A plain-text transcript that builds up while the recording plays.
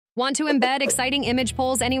Want to embed exciting image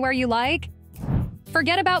polls anywhere you like?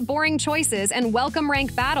 Forget about boring choices and welcome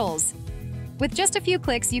rank battles. With just a few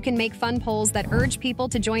clicks, you can make fun polls that urge people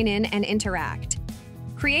to join in and interact.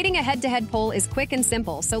 Creating a head-to-head poll is quick and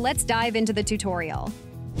simple, so let's dive into the tutorial.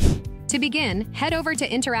 To begin, head over to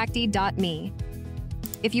interacty.me.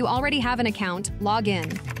 If you already have an account, log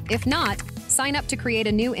in. If not, sign up to create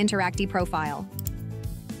a new Interacty profile.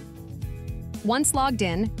 Once logged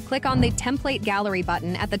in, click on the Template Gallery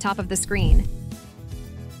button at the top of the screen.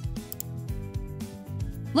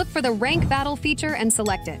 Look for the Rank Battle feature and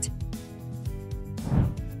select it.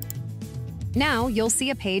 Now you'll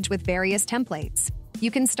see a page with various templates.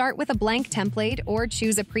 You can start with a blank template or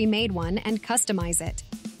choose a pre-made one and customize it.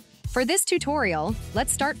 For this tutorial,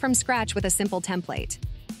 let's start from scratch with a simple template.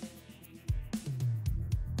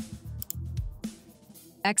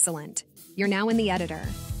 Excellent. You're now in the editor.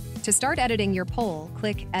 To start editing your poll,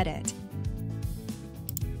 click Edit.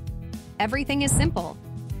 Everything is simple.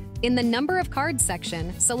 In the Number of Cards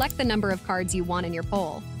section, select the number of cards you want in your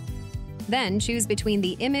poll. Then choose between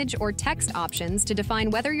the image or text options to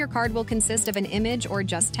define whether your card will consist of an image or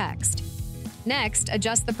just text. Next,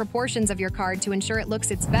 adjust the proportions of your card to ensure it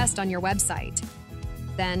looks its best on your website.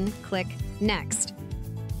 Then click Next.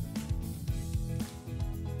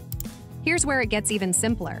 Here's where it gets even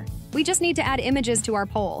simpler. We just need to add images to our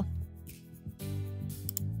poll.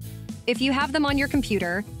 If you have them on your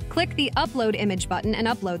computer, click the Upload Image button and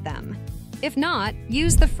upload them. If not,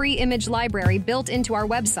 use the free image library built into our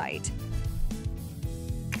website.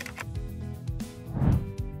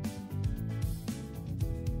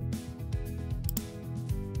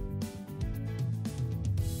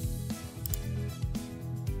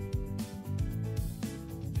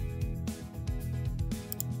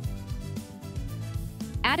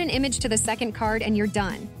 Add an image to the second card and you're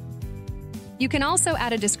done. You can also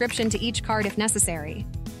add a description to each card if necessary.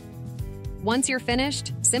 Once you're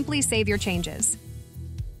finished, simply save your changes.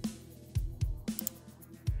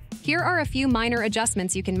 Here are a few minor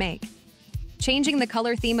adjustments you can make. Changing the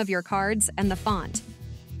color theme of your cards and the font.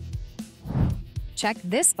 Check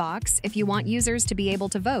this box if you want users to be able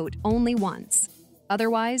to vote only once.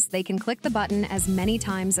 Otherwise, they can click the button as many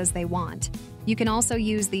times as they want. You can also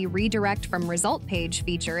use the Redirect from Result Page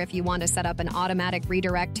feature if you want to set up an automatic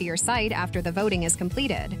redirect to your site after the voting is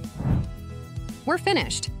completed. We're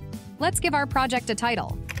finished. Let's give our project a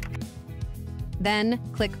title. Then,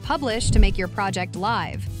 click Publish to make your project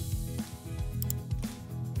live.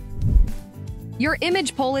 Your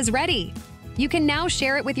image poll is ready. You can now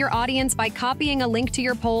share it with your audience by copying a link to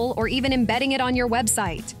your poll or even embedding it on your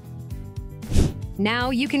website.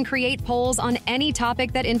 Now you can create polls on any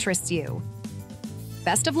topic that interests you.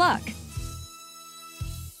 Best of luck!